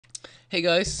Hey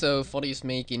guys, so thought I'd just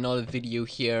make another video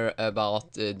here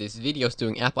about this videos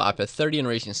doing Apple iPad 3rd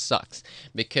generation sucks,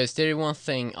 because there is one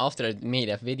thing after I made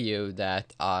that video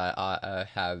that I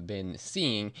have been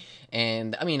seeing,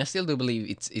 and I mean I still do believe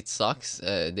it sucks,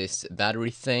 this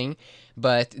battery thing,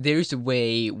 but there is a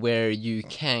way where you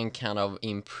can kind of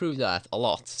improve that a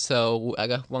lot. So I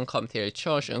got one comment here: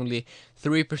 charge only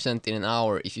 3% in an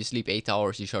hour. If you sleep 8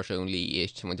 hours, you charge only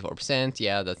 24%.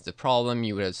 Yeah, that's the problem.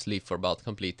 You would have to sleep for about a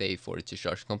complete day for it to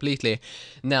charge completely.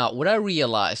 Now, what I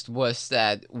realized was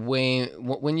that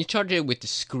when you charge it with the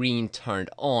screen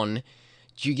turned on,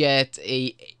 you get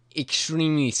a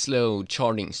extremely slow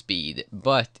charging speed.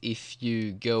 But if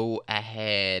you go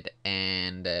ahead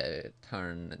and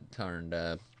turn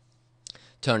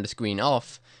the screen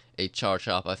off, a charge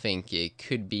up, I think it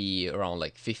could be around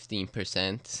like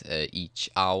 15% each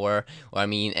hour. Or I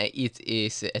mean, it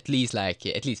is at least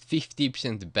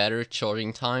 50% better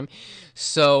charging time.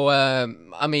 So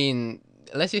I mean,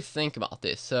 let's just think about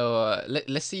this. So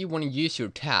let's say you want to use your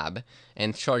tab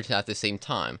and charge it at the same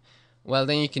time. Well,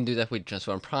 then you can do that with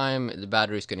Transform Prime. The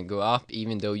battery is going to go up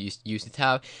even though you use the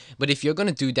tab. But if you're going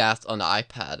to do that on the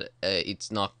iPad, it's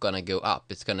not going to go up.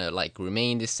 It's going to like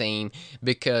remain the same,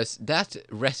 because that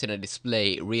Retina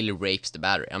display really rapes the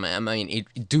battery. I mean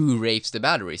it do rapes the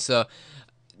battery. So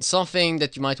something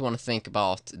that you might want to think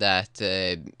about, that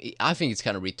I think it's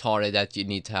kind of retarded that you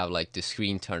need to have like the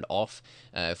screen turned off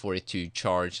for it to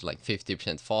charge like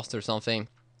 50% faster or something.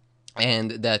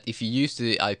 And that if you use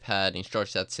the iPad and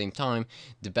charge at the same time,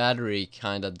 the battery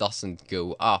kind of doesn't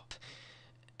go up.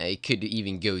 It could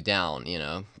even go down,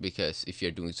 because if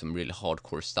you're doing some really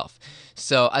hardcore stuff.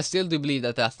 So I still do believe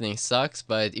that that thing sucks,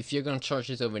 but if you're gonna charge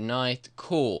it overnight,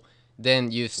 cool.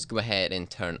 Then you just go ahead and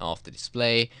turn off the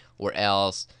display, or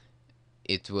else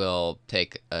it will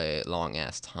take a long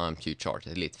ass time to charge,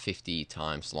 at least 50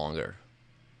 times longer.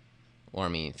 Or I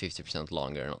mean 50%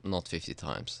 longer, not 50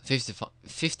 times.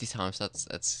 50 times,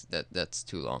 that's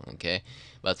too long, okay?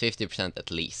 But 50%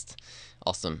 at least.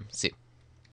 Awesome. See you.